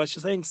in a day, by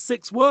just saying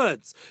 6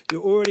 words,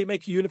 you already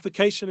make a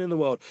unification in the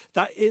world.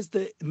 That is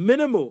the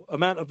minimal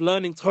amount of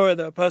learning Torah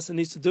that a person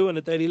needs to do on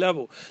a daily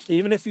level.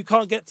 Even if you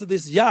can't get to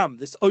this Yam,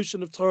 this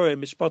ocean of Torah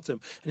and Mishpatim,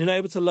 and you're not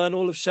able to learn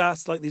all of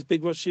Shas, like these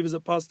big Rosh Yeshivas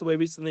that passed away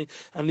recently,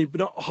 and you're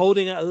not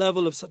holding at a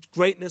level of such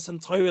greatness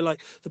and Torah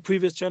like the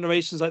previous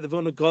generations, like the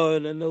Vilna Gaon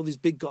and all these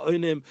big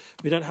Gaonim.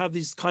 We don't have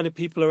these kind of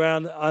people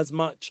around as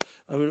much,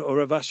 or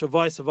Rav Asher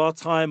Weiss of our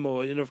time,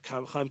 or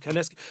Chaim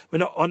Kaneski. We're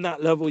not on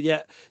that level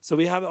yet. So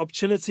we have an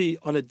opportunity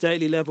on a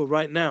daily level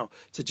right now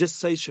to just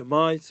say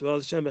Shema Yisrael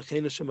Hashem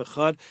Elokeinu Hashem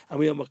Echad, and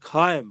we are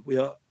Makayim.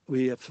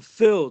 We have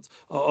fulfilled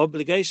our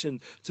obligation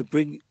to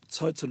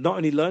not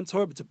only learn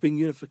Torah, but to bring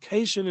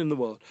unification in the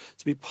world,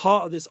 to be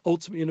part of this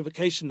ultimate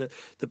unification that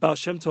the Baal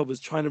Shem Tov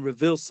was trying to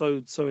reveal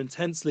so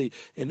intensely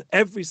in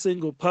every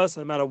single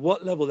person, no matter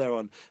what level they're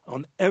on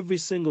every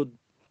single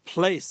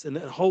place in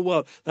the whole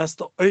world. That's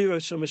the Oiro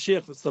Shel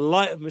Mashiach, that's the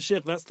light of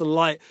Mashiach, that's the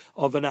light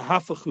of an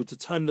Ahafachu, to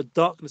turn the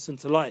darkness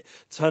into light,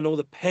 turn all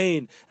the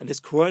pain and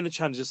this corona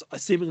challenges, a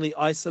seemingly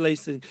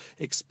isolating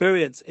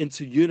experience,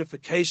 into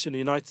unification,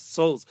 united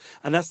souls.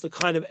 And that's the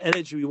kind of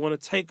energy we want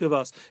to take with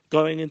us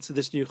going into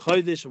this new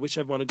Chodesh. I wish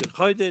everyone a good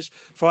Chodesh.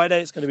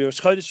 Friday, it's going to be Rosh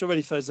Chodesh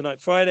already, Thursday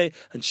night, Friday,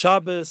 and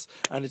Shabbos,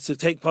 and it's to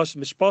take Parsha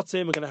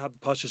Mishpatim. We're going to have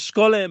Parsha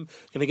Shkolim,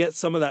 going to get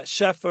some of that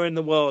Shefa in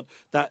the world,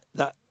 that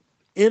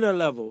inner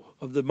level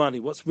of the money.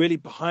 What's really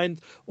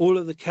behind all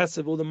of the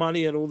kesef, all the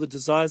money and all the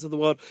desires of the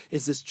world,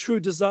 is this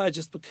true desire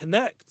just to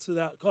connect to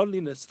that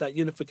godliness, that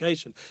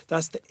unification.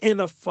 That's the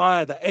inner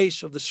fire, the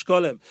Aish of the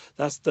Shkolim.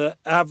 That's the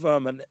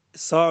Avram and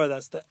Sara,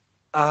 that's the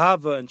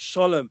ahava and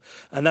shalom,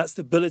 and that's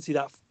the ability,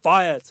 that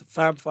fire, to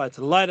fan fire,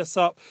 to light us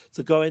up,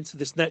 to go into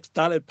this next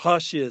Daled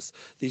Parshias,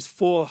 these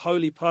 4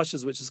 holy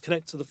Parshas, which is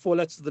connected to the 4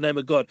 letters of the name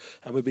of God.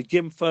 And we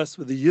begin first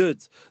with the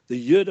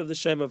Yud of the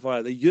Shem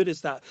Havaya. The Yud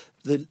is that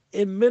the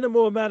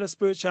minimal amount of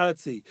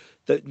spirituality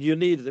that you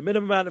need, the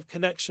minimum amount of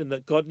connection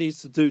that God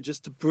needs to do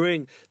just to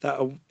bring that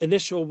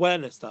initial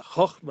awareness, that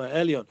Chochmah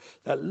Elyon,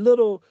 that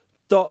little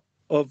dot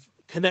of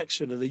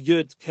connection, and the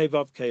Yud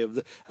Kevav K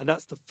of and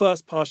that's the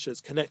first parsha. It's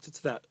connected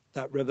to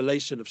that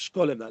revelation of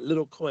Shkolim, that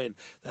little coin,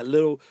 that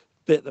little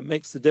bit that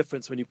makes the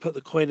difference when you put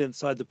the coin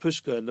inside the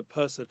pushka and the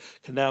person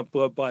can now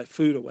buy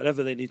food or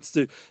whatever they need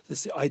to do.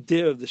 This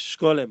idea of the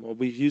Shkolim, or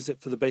we use it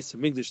for the base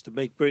of English to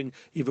bring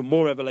even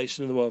more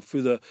revelation in the world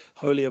through the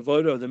holy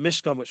avoda of the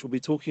Mishkan, which we'll be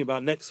talking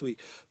about next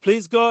week.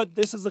 Please God,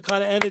 this is the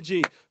kind of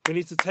energy we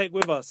need to take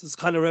with us, this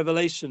kind of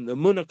revelation, the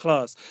Emuna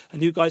class,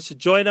 and you guys should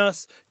join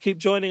us, keep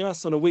joining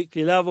us on a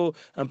weekly level,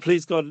 and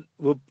please God,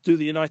 we'll do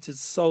the United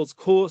Souls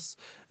course,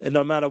 and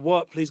no matter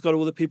what, please God,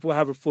 all the people who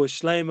have a full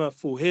shlema,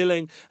 full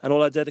healing, and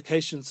all our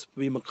dedications to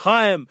be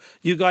Makayim.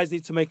 You guys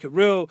need to make it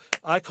real.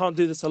 I can't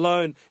do this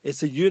alone.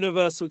 It's a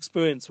universal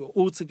experience. We're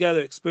all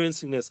together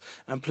experiencing this.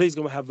 And please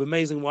God, we'll have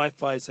amazing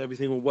Wi-Fi so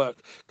everything will work.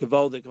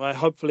 Gewaldig.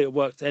 Hopefully it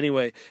worked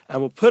anyway.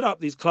 And we'll put up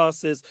these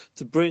classes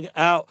to bring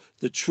out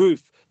the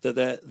truth,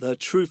 the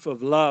truth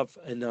of love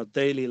in our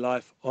daily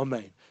life.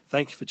 Amen.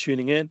 Thank you for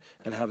tuning in,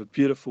 and have a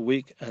beautiful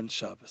week and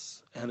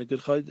Shabbos. And a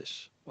good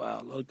Chodesh.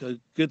 Wow, a lot of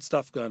good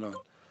stuff going on.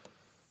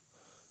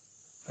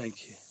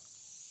 Thank you.